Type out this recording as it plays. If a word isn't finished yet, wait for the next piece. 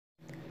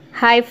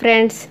Hi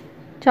friends,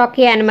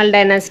 Chaki animal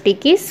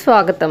డైనాసిటీకి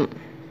స్వాగతం.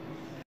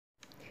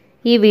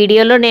 ఈ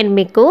వీడియోలో నేను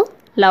మీకు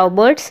లవ్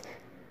బర్డ్స్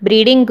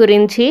బ్రీడింగ్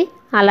గురించి,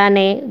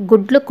 అలానే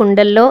గుడ్లు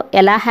కుండల్లో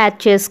ఎలా హ్యాచ్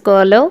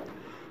చేసుకోవాలో,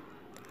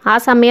 ఆ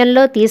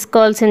సమయంలో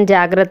తీసుకోవాల్సిన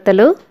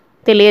జాగ్రత్తలు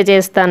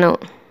తెలియజేస్తాను.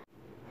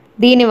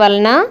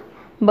 దీనివలన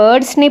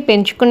బర్డ్స్ని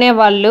పెంచుకునే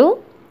వాళ్ళు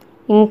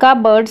ఇంకా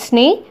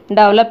బర్డ్స్ని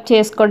డెవలప్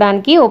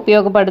చేసుకోవడానికి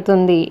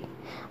ఉపయోగపడుతుంది.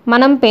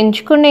 మనం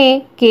పెంచుకునే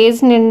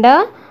కేజ్ నిండా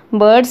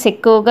బర్డ్స్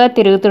ఎక్కువగా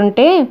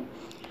తిరుగుతుంటే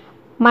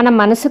మన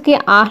మనసుకి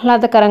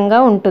ఆహ్లాదకరంగా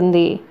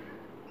ఉంటుంది.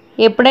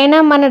 ఎప్పుడైనా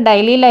మన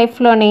డైలీ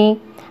లైఫ్లోని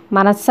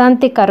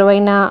మనశ్శాంతి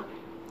కరువైన,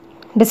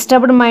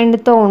 డిస్టర్బ్డ్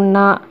మైండ్తో ఉన్న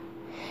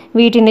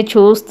వీటిని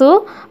చూస్తూ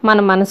మన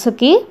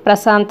మనసుకి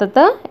ప్రశాంతత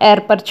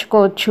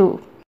ఏర్పరచుకోవచ్చు.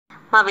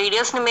 మా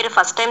వీడియోస్ని మీరు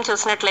ఫస్ట్ టైం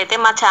చూసినట్లయితే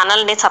మా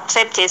ఛానల్ని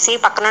సబ్స్క్రైబ్ చేసి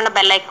పక్కనున్న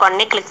బెల్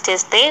ఐకాన్ని క్లిక్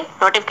చేస్తే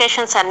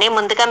నోటిఫికేషన్స్ అన్నీ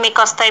ముందుగా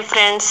మీకు వస్తాయి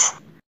friends.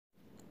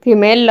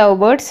 Female love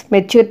birds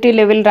maturity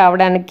level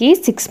రావడానికి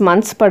 6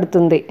 months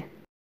పడుతుంది.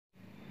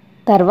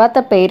 తర్వాత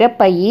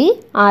పెయిరప్ అయ్యి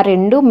ఆ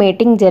రెండు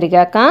మేటింగ్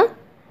జరిగాక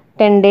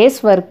 10 days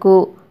వరకు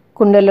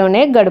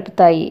కుండలోనే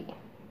గడుపుతాయి.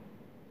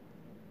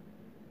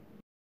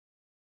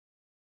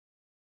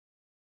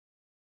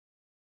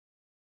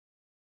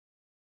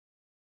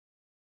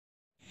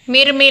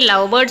 మీరు మీ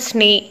లవ్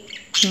బర్డ్స్ని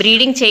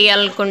బ్రీడింగ్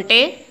చేయాలనుకుంటే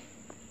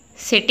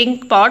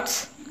సెట్టింగ్ పాట్స్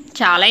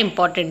చాలా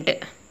ఇంపార్టెంట్.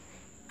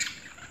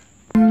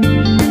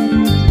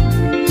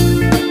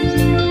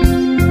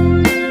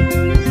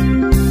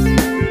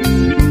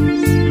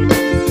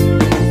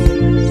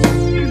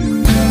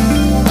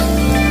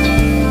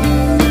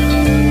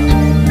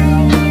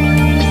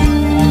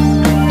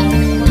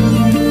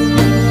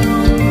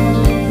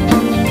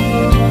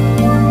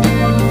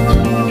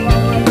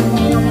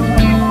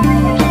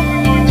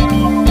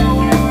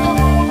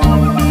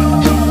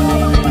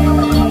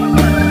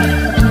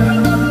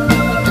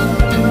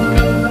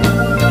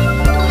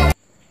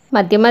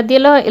 మధ్య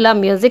మధ్యలో ఇలా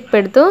మ్యూజిక్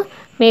పెడుతూ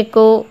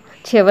మీకు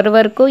చివరి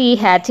వరకు ఈ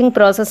హ్యాచింగ్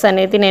ప్రాసెస్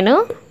అనేది నేను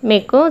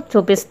మీకు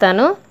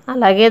చూపిస్తాను.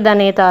 అలాగే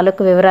దాని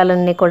తాలూకు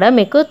వివరాలన్నీ కూడా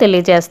మీకు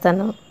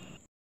తెలియజేస్తాను.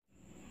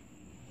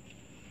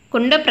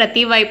 కుండ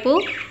ప్రతి వైపు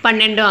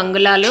 12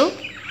 అంగుళాలు,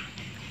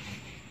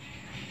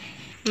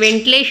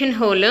 వెంటిలేషన్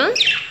హోల్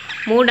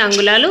 3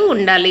 అంగుళాలు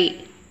ఉండాలి.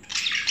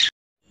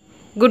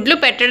 గుడ్లు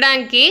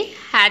పెట్టడానికి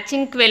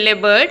హ్యాచింగ్కి వెళ్ళే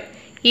బర్డ్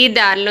ఈ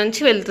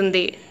దారిలోంచి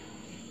వెళ్తుంది.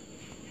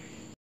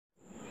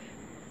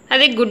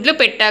 అది గుడ్లు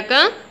పెట్టాక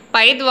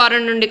పై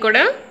ద్వారం నుండి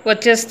కూడా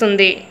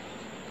వచ్చేస్తుంది.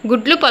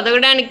 గుడ్లు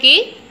పొదగడానికి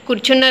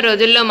కూర్చున్న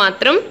రోజుల్లో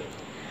మాత్రం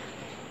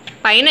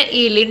పైన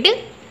ఈ లిడ్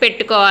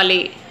పెట్టుకోవాలి.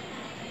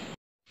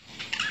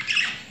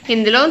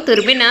 ఇందులో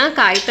తురిమిన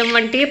కాగితం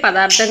వంటి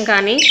పదార్థం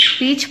కానీ,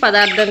 పీచ్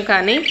పదార్థం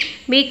కానీ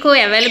మీకు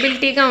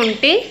అవైలబిలిటీగా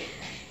ఉంటే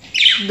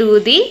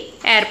దూది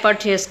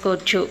ఏర్పాటు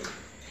చేసుకోవచ్చు.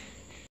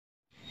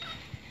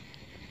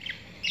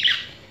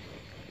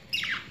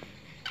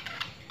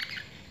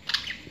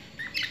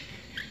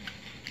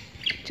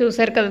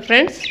 చూసారు కదా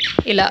ఫ్రెండ్స్,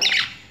 ఇలా.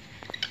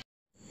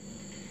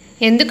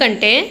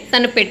 ఎందుకంటే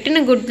తను పెట్టిన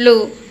గుడ్లు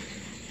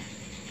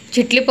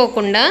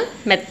చిట్లిపోకుండా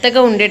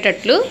మెత్తగా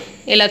ఉండేటట్లు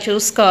ఇలా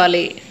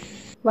చూసుకోవాలి.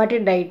 వాటి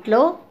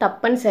డైట్లో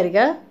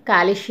తప్పనిసరిగా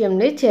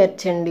కాల్షియంని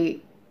చేర్చండి.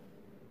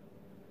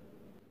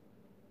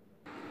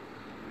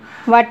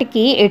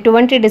 వాటికి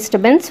ఎటువంటి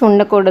డిస్టర్బెన్స్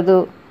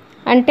ఉండకూడదు.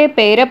 అంటే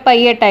పెయిరప్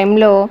అయ్యే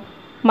టైంలో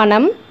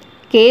మనం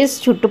కేజ్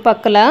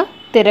చుట్టుపక్కల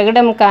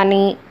తిరగడం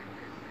కానీ,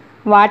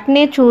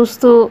 వాటినే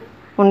చూస్తూ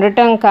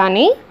ఉండటం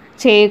కానీ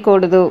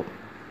చేయకూడదు.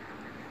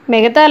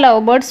 మిగతా లవ్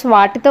బర్డ్స్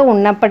వాటితో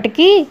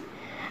ఉన్నప్పటికీ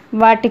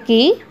వాటికి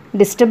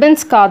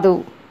డిస్టర్బెన్స్ కాదు.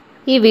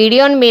 ఈ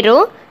వీడియోని మీరు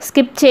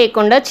స్కిప్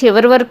చేయకుండా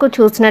చివరి వరకు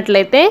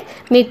చూసినట్లయితే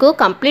మీకు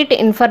కంప్లీట్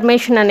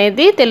ఇన్ఫర్మేషన్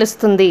అనేది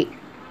తెలుస్తుంది.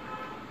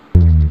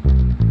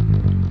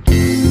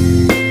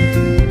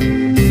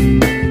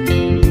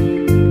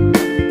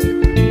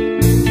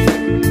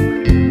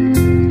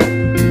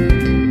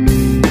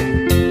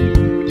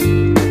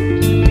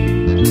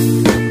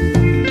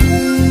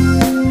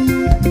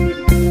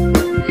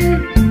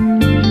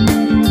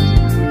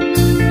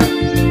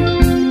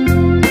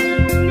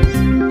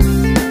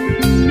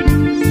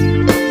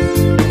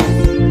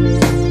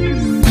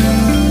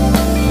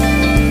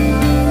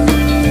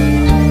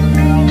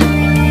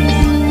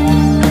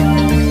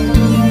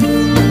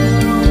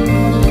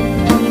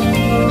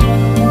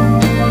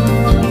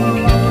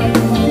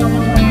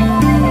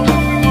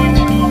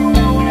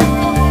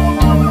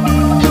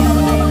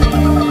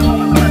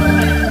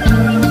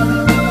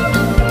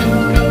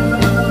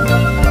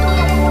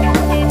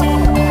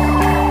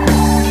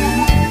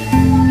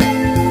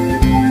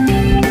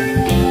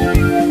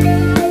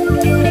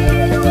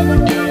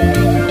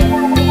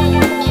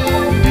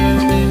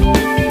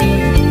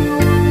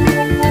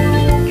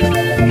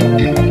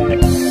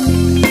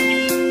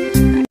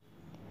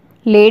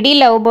 లేడీ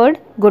లవ్ బర్డ్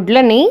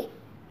గుడ్లని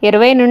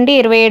 20 నుండి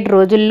 27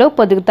 రోజుల్లో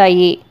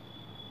పొదుగుతాయి.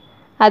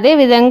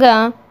 అదేవిధంగా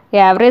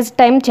యావరేజ్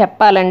టైం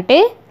చెప్పాలంటే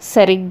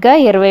సరిగ్గా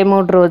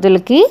 23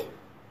 రోజులకి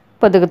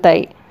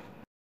పొదుగుతాయి.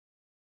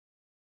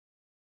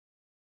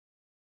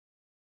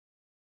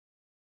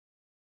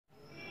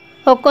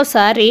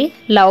 ఒక్కోసారి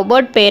లవ్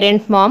బర్డ్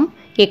పేరెంట్ మామ్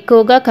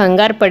ఎక్కువగా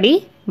కంగారు పడి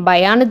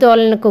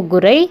భయాందోళనకు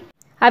గురై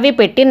అవి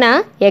పెట్టిన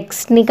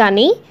ఎగ్స్ని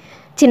కానీ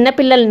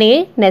చిన్నపిల్లల్ని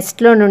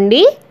నెస్ట్లో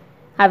నుండి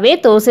అవే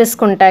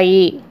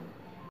తోసేసుకుంటాయి.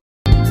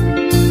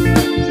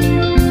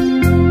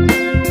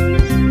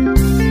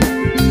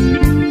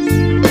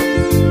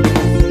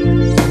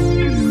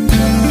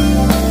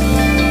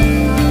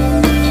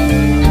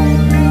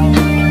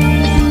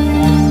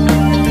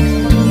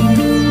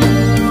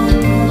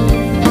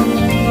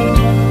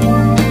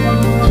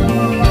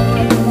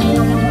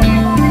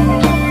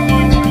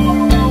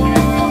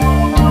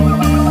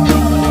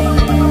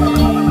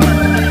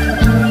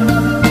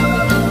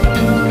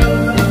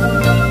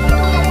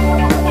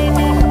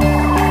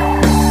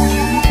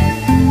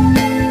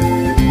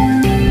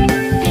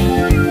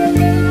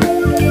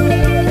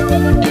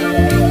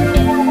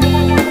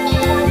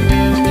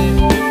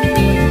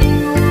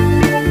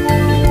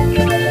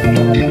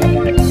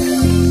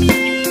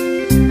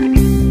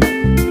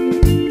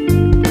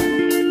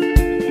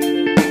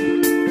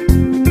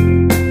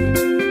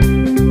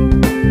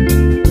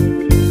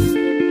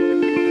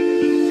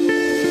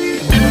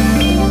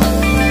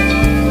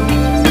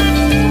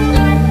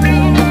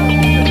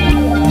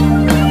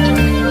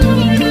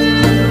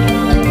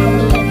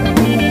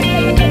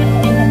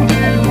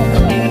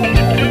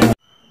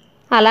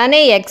 అలానే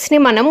ఎగ్స్ని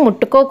మనం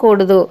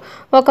ముట్టుకోకూడదు.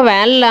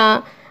 ఒకవేళ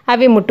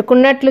అవి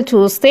ముట్టుకున్నట్లు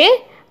చూస్తే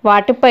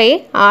వాటిపై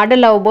ఆడ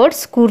లవ్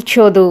బర్డ్స్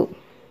కూర్చోదు.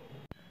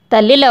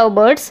 తల్లి లవ్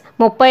బర్డ్స్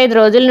 35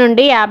 రోజుల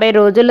నుండి 50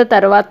 రోజుల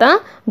తర్వాత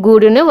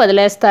గూడును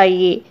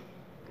వదిలేస్తాయి.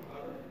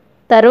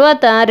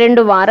 తరువాత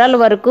 2 వారాల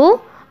వరకు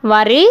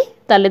వారి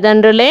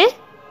తల్లిదండ్రులే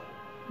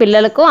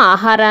పిల్లలకు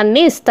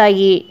ఆహారాన్ని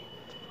ఇస్తాయి.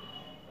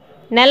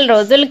 నెల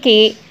రోజులకి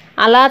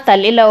అలా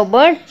తల్లి లవ్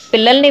బర్డ్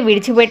పిల్లల్ని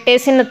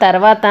విడిచిపెట్టేసిన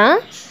తర్వాత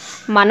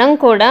మనం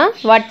కూడా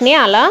వాటిని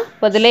అలా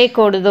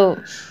వదిలేయకూడదు.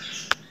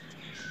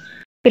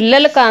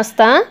 పిల్లలు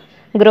కాస్త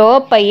గ్రో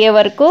అప్ అయ్యే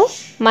వరకు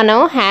మనం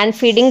హ్యాండ్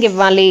ఫీడింగ్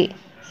ఇవ్వాలి.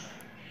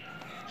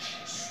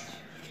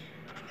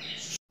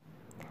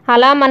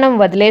 అలా మనం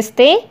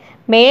వదిలేస్తే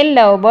మేల్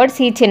లవ్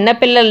బర్డ్స్ ఈ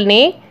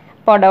చిన్నపిల్లల్ని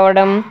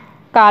పొడవడం,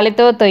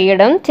 కాలితో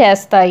తొయ్యడం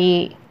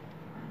చేస్తాయి.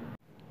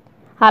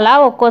 అలా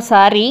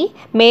ఒక్కోసారి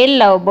మేల్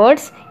లవ్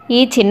బర్డ్స్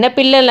ఈ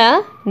చిన్నపిల్లల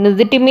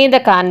నుదుటి మీద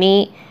కానీ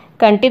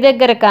కంటి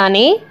దగ్గర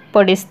కానీ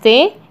పొడిస్తే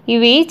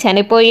ఇవి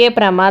చనిపోయే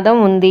ప్రమాదం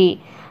ఉంది.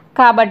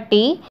 కాబట్టి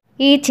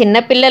ఈ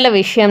చిన్నపిల్లల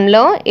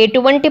విషయంలో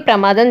ఎటువంటి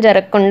ప్రమాదం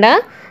జరగకుండా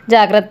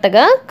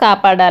జాగ్రత్తగా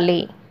కాపాడాలి.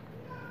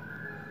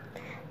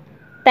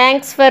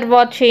 Thanks for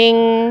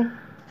watching.